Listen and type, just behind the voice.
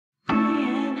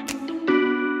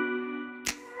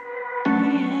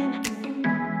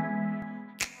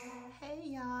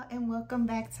welcome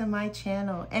back to my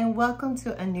channel and welcome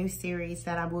to a new series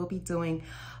that I will be doing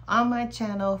on my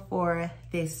channel for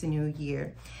this new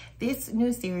year. This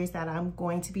new series that I'm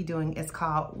going to be doing is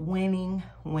called Winning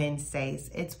Wednesdays.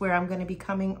 It's where I'm going to be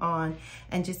coming on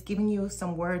and just giving you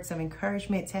some words of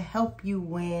encouragement to help you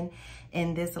win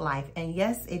in this life. And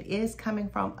yes, it is coming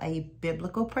from a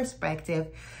biblical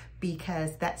perspective,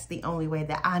 because that's the only way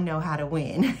that I know how to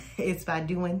win. It's by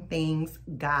doing things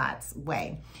God's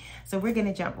way. So we're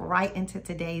gonna jump right into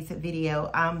today's video.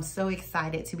 I'm so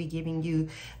excited to be giving you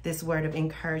this word of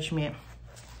encouragement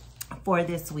for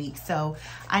this week. So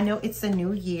I know it's a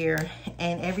new year,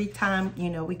 and every time,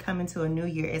 we come into a new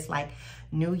year, it's like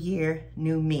new year,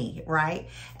 new me, right?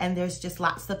 And there's just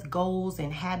lots of goals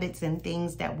and habits and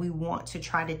things that we want to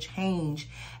try to change,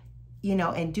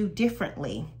 and do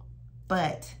differently.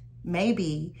 But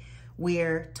maybe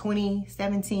we're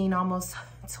 2017, almost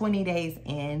 20 days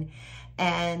in,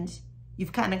 and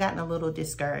you've kind of gotten a little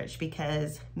discouraged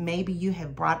because maybe you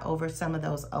have brought over some of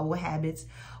those old habits,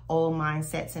 old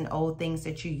mindsets, and old things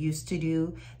that you used to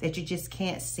do that you just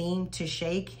can't seem to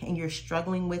shake, and you're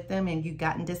struggling with them, and you've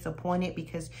gotten disappointed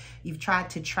because you've tried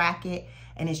to track it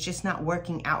and it's just not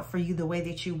working out for you the way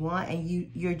that you want, and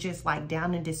you're just like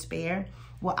down in despair.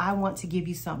 Well, I want to give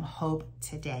you some hope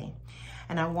today.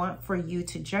 And I want for you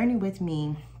to journey with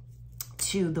me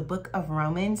to the book of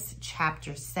Romans,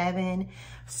 chapter 7,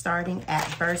 starting at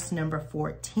verse number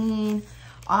 14,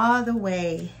 all the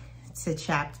way to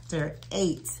chapter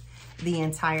 8, the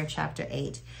entire chapter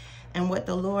 8. And what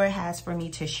the Lord has for me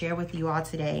to share with you all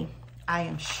today, I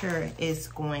am sure is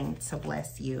going to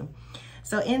bless you.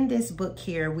 So in this book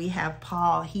here, we have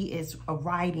Paul. He is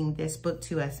writing this book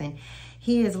to us, and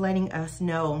he is letting us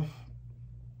know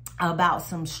about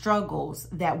some struggles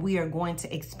that we are going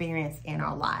to experience in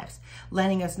our lives,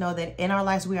 letting us know that in our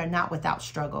lives, we are not without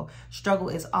struggle. Struggle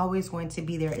is always going to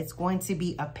be there. It's going to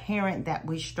be apparent that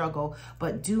we struggle,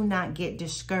 but do not get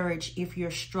discouraged if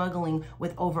you're struggling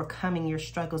with overcoming your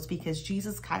struggles, because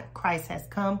Jesus Christ has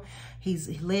come,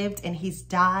 he's lived, and he's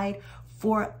died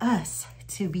for us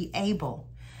to be able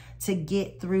to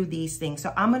get through these things.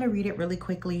 So I'm going to read it really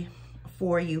quickly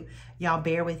for you. Y'all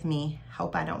bear with me.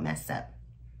 Hope I don't mess up.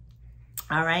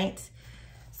 All right,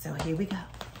 so here we go.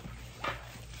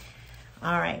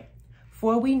 All right.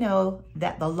 For we know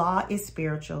that the law is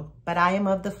spiritual, but I am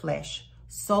of the flesh,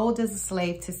 sold as a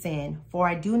slave to sin. For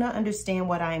I do not understand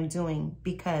what I am doing,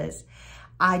 because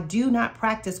I do not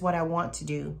practice what I want to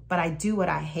do, but I do what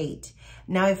I hate.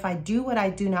 Now, if I do what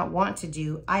I do not want to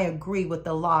do, I agree with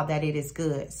the law that it is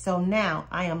good. So now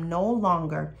I am no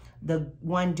longer the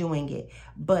one doing it,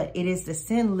 but it is the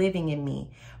sin living in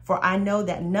me. For I know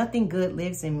that nothing good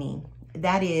lives in me,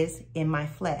 that is, in my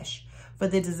flesh. For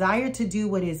the desire to do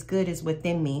what is good is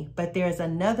within me, but there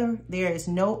is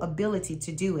no ability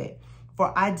to do it.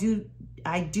 For I do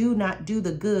not do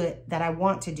the good that I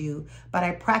want to do, but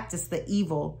I practice the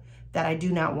evil that I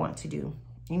do not want to do.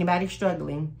 Anybody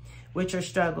struggling with your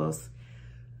struggles,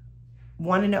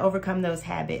 wanting to overcome those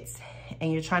habits,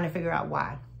 and you're trying to figure out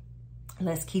why?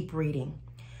 Let's keep reading.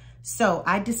 So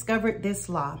I discovered this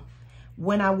law.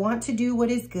 When I want to do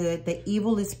what is good, the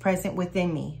evil is present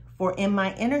within me. For in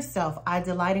my inner self, I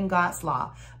delight in God's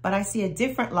law, but I see a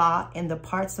different law in the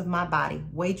parts of my body,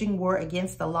 waging war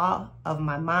against the law of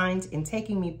my mind and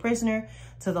taking me prisoner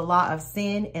to the law of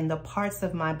sin in the parts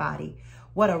of my body.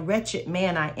 What a wretched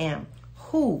man I am.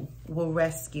 Who will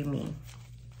rescue me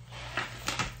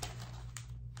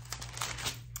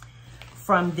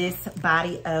from this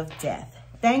body of death?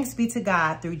 Thanks be to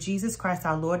God through Jesus Christ,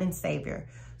 our Lord and Savior.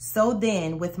 So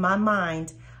then, with my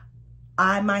mind,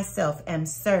 I myself am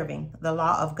serving the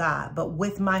law of God, but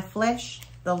with my flesh,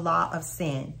 the law of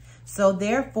sin. So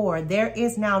therefore, there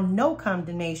is now no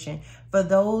condemnation for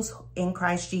those in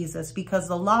Christ Jesus, because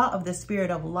the law of the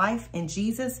Spirit of life in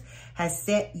Jesus has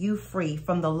set you free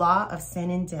from the law of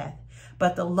sin and death.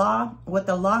 But what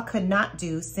the law could not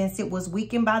do, since it was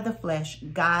weakened by the flesh,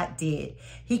 God did.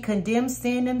 He condemned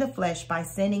sin in the flesh by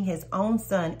sending his own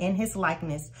son in his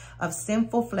likeness of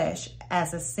sinful flesh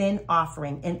as a sin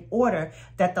offering, in order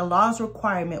that the law's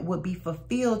requirement would be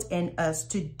fulfilled in us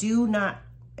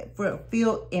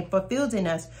fulfilled in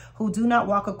us who do not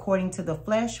walk according to the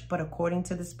flesh, but according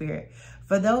to the Spirit.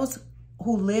 For those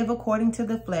who live according to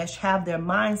the flesh have their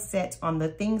minds set on the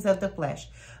things of the flesh,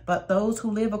 but those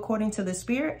who live according to the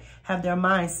Spirit have their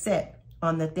minds set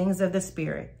on the things of the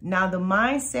Spirit. Now the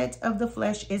mindset of the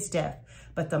flesh is death,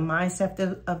 but the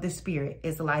mindset of the Spirit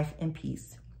is life and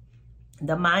peace.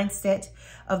 The mindset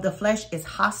of the flesh is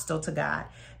hostile to God,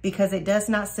 because it does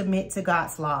not submit to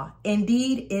God's law.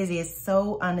 Indeed, it is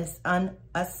so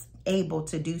unable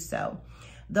to do so.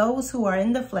 Those who are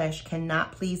in the flesh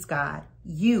cannot please God.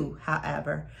 You,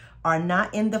 however, are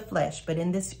not in the flesh, but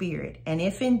in the Spirit. And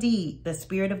if indeed the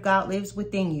Spirit of God lives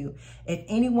within you, if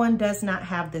anyone does not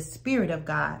have the Spirit of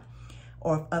God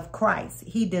or of Christ,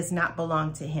 he does not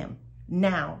belong to him.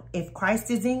 Now, if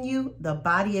Christ is in you, the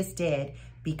body is dead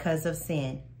because of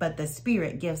sin, but the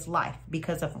Spirit gives life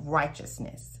because of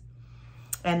righteousness.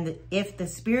 And if the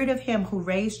Spirit of him who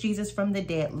raised Jesus from the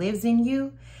dead lives in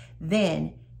you,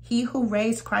 then he who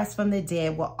raised Christ from the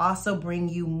dead will also bring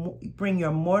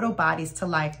your mortal bodies to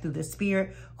life through the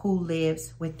Spirit who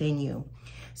lives within you.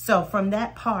 So from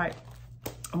that part,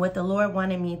 what the Lord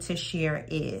wanted me to share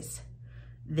is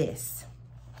this.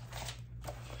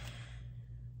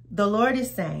 The Lord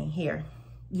is saying here,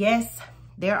 yes,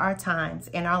 there are times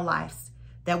in our lives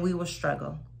that we will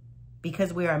struggle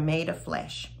because we are made of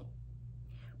flesh.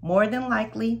 More than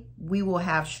likely, we will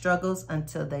have struggles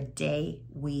until the day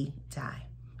we die.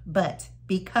 But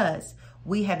because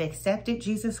we have accepted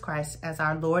Jesus Christ as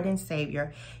our Lord and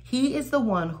Savior, he is the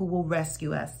one who will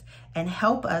rescue us and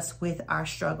help us with our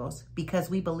struggles because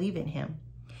we believe in him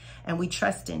and we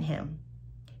trust in him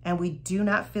and we do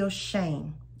not feel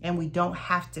shame, and we don't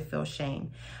have to feel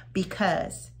shame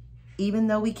because even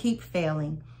though we keep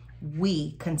failing,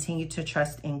 we continue to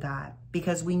trust in God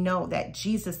because we know that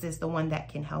Jesus is the one that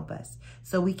can help us.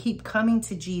 So we keep coming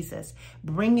to Jesus,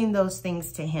 bringing those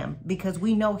things to him because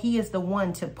we know he is the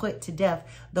one to put to death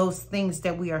those things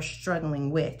that we are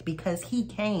struggling with because he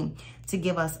came to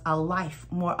give us a life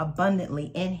more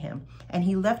abundantly in him. And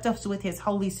he left us with his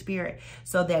Holy Spirit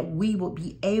so that we will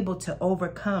be able to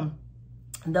overcome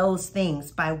those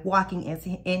things by walking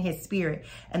in his Spirit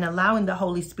and allowing the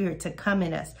Holy Spirit to come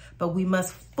in us. But we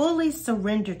must fully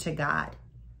surrender to God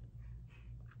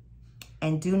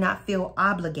and do not feel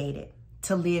obligated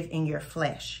to live in your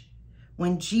flesh.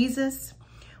 When Jesus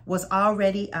was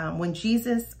already,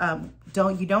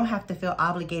 you don't have to feel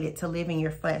obligated to live in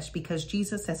your flesh because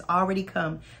Jesus has already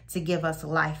come to give us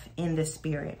life in the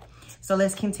Spirit. So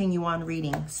let's continue on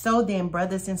reading. So then,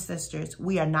 brothers and sisters,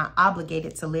 we are not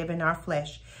obligated to live in our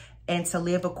flesh and to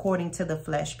live according to the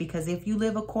flesh, because if you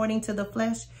live according to the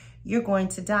flesh, you're going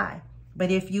to die. But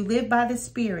if you live by the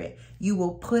Spirit, you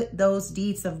will put those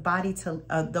deeds to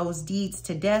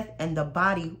death, and the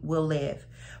body will live.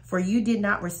 For you did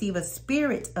not receive a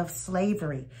spirit of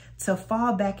slavery to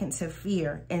fall back into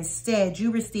fear. Instead,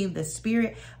 you received the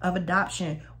spirit of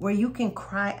adoption, where you can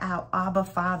cry out, Abba,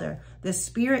 Father. The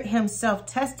Spirit himself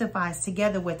testifies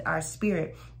together with our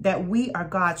spirit that we are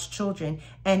God's children.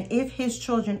 And if his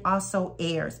children, also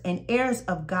heirs, and heirs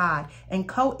of God, and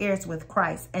co-heirs with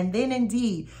Christ. And then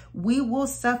indeed, we will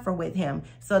suffer with him,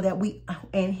 so that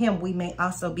in him we may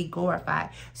also be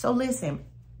glorified. So listen,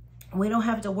 we don't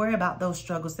have to worry about those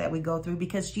struggles that we go through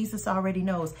because Jesus already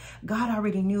knows. God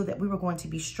already knew that we were going to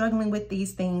be struggling with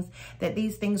these things, that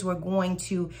these things were going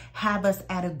to have us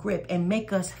at a grip and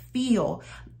make us feel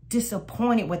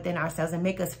disappointed within ourselves and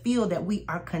make us feel that we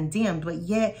are condemned. But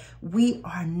yet we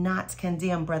are not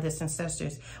condemned, brothers and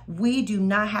sisters. We do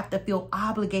not have to feel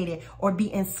obligated or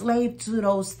be enslaved to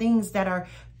those things that are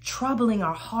troubling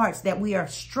our hearts, that we are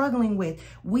struggling with.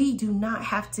 We do not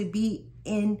have to be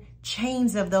in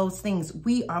chains of those things.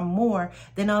 We are more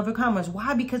than overcomers.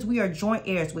 Why? Because we are joint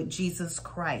heirs with Jesus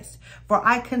Christ. For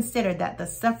I consider that the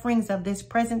sufferings of this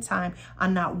present time are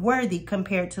not worthy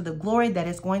compared to the glory that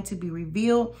is going to be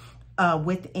revealed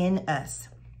within us.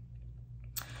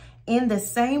 In the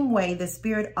same way, the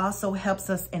Spirit also helps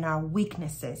us in our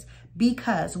weaknesses,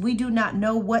 because we do not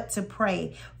know what to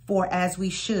pray for as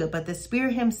we should, but the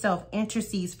Spirit himself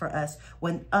intercedes for us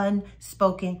with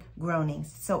unspoken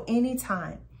groanings. So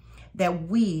anytime that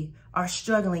we are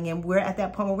struggling and we're at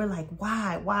that point where we're like,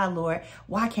 why, Lord?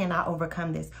 Why can't I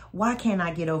overcome this? Why can't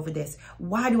I get over this?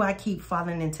 Why do I keep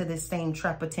falling into this same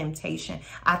trap of temptation?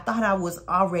 I thought I was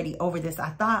already over this. I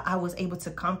thought I was able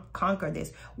to conquer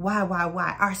this. Why?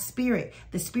 Our spirit,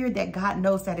 the Spirit that God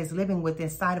knows that is living within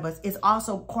inside of us, is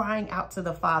also crying out to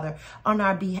the Father on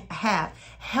our behalf,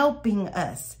 helping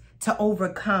us to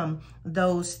overcome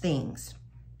those things.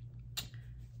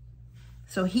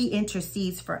 So he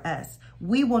intercedes for us.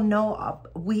 We will know,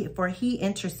 for he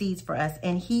intercedes for us.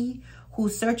 And he who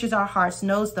searches our hearts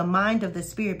knows the mind of the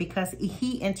Spirit, because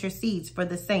he intercedes for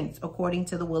the saints according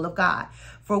to the will of God.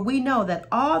 For we know that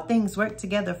all things work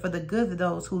together for the good of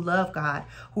those who love God,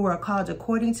 who are called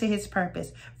according to his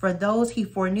purpose. For those he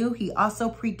foreknew, he also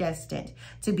predestined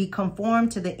to be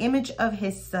conformed to the image of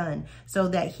his Son, so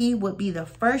that he would be the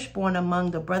firstborn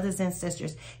among the brothers and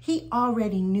sisters. He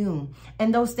already knew.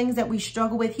 And those things that we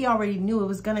struggle with, he already knew it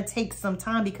was going to take some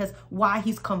time, because why?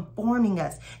 He's conforming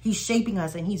us. He's shaping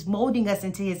us, and he's molding molding us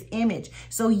into his image.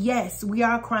 So yes, we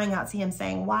are crying out to him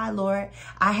saying, why, Lord?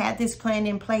 I had this plan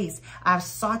in place. I've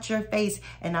sought your face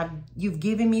and you've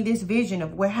given me this vision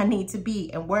of where I need to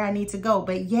be and where I need to go.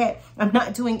 But yet I'm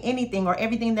not doing anything, or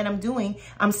everything that I'm doing,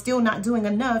 I'm still not doing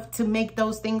enough to make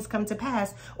those things come to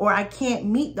pass, or I can't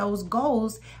meet those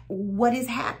goals. What is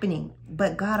happening?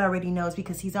 But God already knows,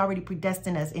 because he's already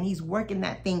predestined us and he's working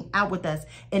that thing out with us,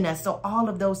 in us. So all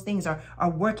of those things are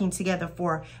working together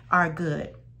for our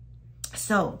good.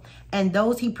 So, and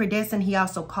those he predestined, he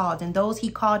also called. And those he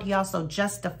called, he also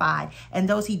justified. And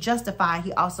those he justified,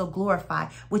 he also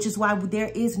glorified. Which is why there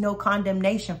is no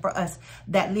condemnation for us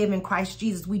that live in Christ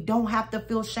Jesus. We don't have to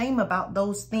feel shame about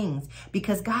those things,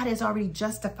 because God has already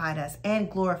justified us and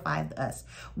glorified us.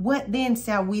 What then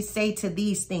shall we say to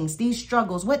these things, these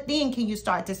struggles? What then can you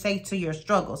start to say to your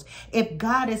struggles? If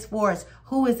God is for us,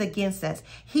 who is against us?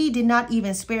 He did not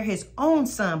even spare his own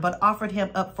son, but offered him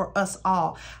up for us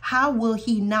all. How will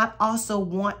he not also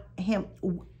with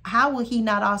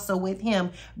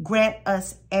him grant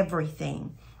us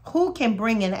everything? Who can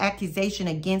bring an accusation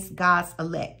against God's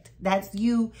elect? That's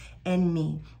you and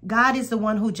me. God is the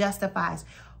one who justifies.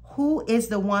 Who is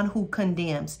the one who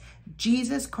condemns?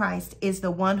 Jesus Christ is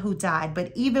the one who died,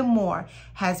 but even more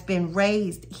has been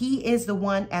raised. He is the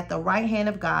one at the right hand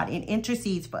of God and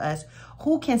intercedes for us.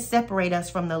 Who can separate us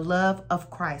from the love of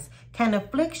Christ? Can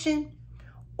affliction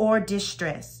or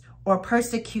distress or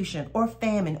persecution or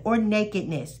famine or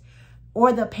nakedness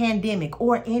or the pandemic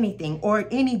or anything or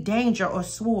any danger or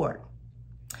sword?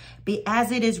 Be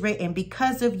as it is written,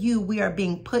 because of you, we are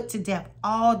being put to death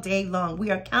all day long. We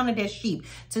are counted as sheep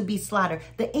to be slaughtered.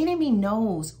 The enemy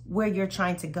knows where you're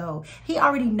trying to go. He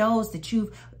already knows that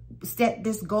you've set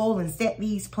this goal and set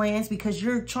these plans because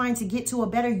you're trying to get to a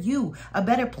better you, a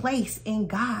better place in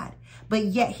God. But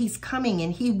yet he's coming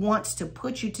and he wants to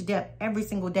put you to death every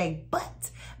single day. But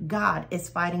God is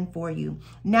fighting for you.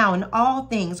 Now in all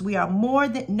things, we are more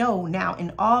than, now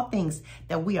in all things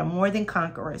that we are more than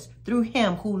conquerors through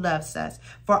him who loves us.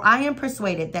 For I am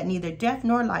persuaded that neither death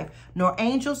nor life, nor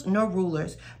angels, nor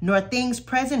rulers, nor things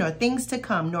present or things to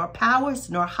come, nor powers,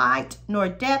 nor height, nor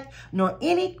depth, nor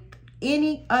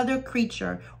any other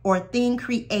creature or thing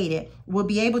created will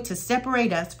be able to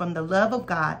separate us from the love of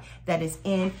God that is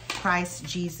in Christ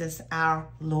Jesus our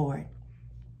Lord.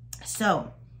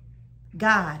 So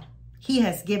God, he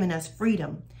has given us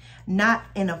freedom, not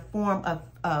in a form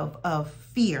of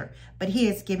fear, but he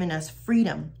has given us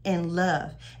freedom and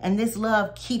love. And this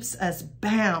love keeps us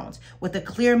bound with a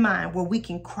clear mind where we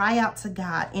can cry out to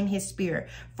God in his spirit.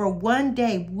 For one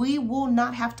day, we will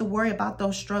not have to worry about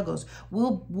those struggles.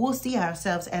 We'll see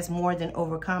ourselves as more than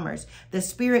overcomers. The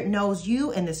Spirit knows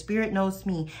you and the Spirit knows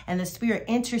me. And the Spirit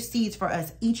intercedes for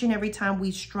us each and every time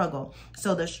we struggle.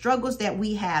 So the struggles that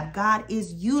we have, God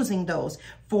is using those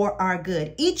for our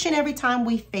good. Each and every time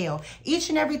we fail, each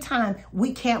and every time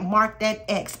we can't mark that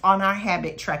X on our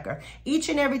habit tracker, each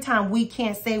and every time we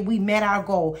can't say we met our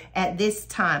goal at this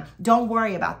time, don't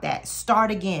worry about that. Start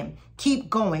again. Keep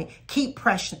going. Keep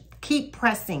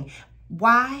pressing.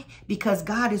 Why? Because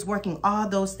God is working all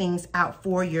those things out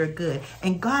for your good.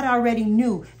 And God already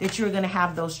knew that you were going to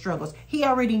have those struggles. He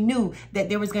already knew that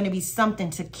there was going to be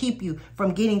something to keep you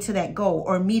from getting to that goal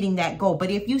or meeting that goal. But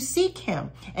if you seek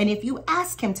him and if you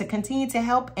ask him to continue to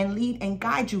help and lead and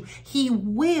guide you, he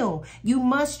will. You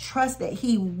must trust that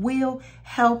he will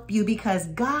help you because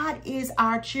God is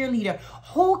our cheerleader.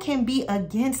 Who can be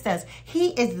against us? He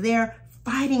is there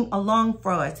fighting along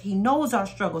for us. He knows our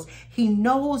struggles. He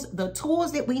knows the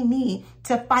tools that we need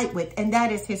to fight with, and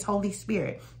that is his Holy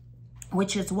Spirit,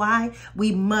 which is why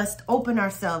we must open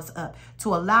ourselves up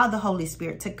to allow the Holy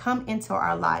Spirit to come into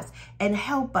our lives and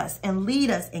help us and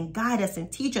lead us and guide us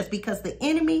and teach us, because the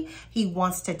enemy, he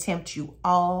wants to tempt you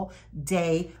all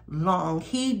day long.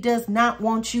 He does not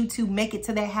want you to make it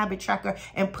to that habit tracker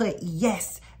and put,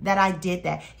 yes, that I did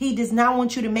that. He does not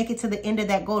want you to make it to the end of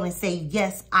that goal and say,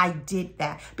 yes, I did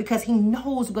that, because he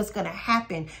knows what's going to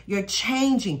happen. You're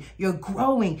changing, you're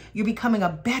growing, you're becoming a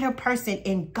better person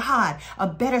in God, a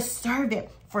better servant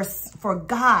for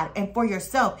God and for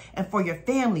yourself and for your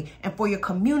family and for your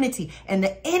community. And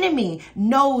the enemy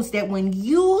knows that when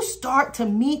you start to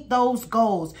meet those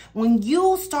goals, when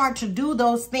you start to do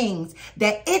those things,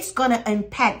 that it's going to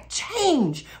impact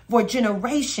change for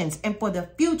generations and for the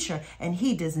future. And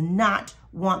he does not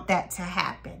want that to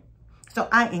happen. So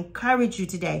I encourage you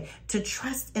today to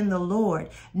trust in the Lord.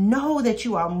 Know that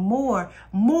you are more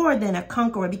than a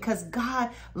conqueror, because God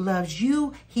loves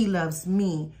you. He loves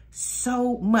me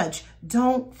so much.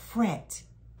 Don't fret,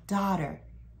 daughter,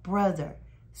 brother,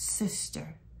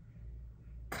 sister,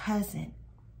 cousin.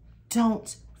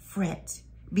 Don't fret,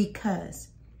 because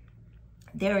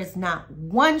There is not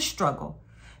one struggle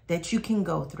that you can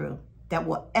go through that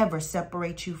will ever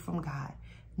separate you from God.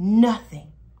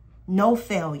 Nothing, no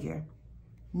failure,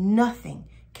 nothing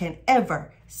can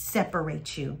ever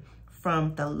separate you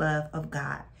from the love of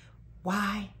God.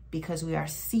 Why? Because we are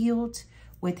sealed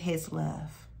with his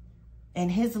love.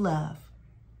 And his love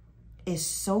is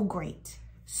so great,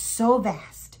 so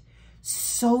vast,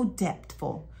 so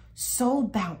depthful, so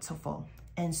bountiful,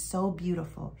 and so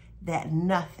beautiful that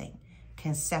nothing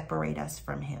can separate us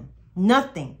from him.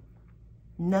 Nothing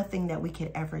that we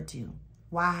could ever do.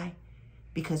 Why?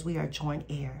 Because we are joint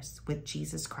heirs with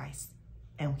Jesus Christ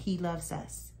and he loves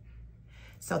us.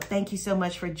 So thank you so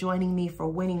much for joining me for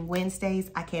Winning Wednesdays.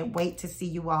 I can't wait to see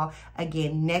you all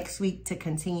again next week to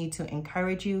continue to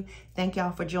encourage you. Thank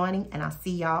y'all for joining, and I'll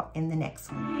see y'all in the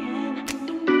next one.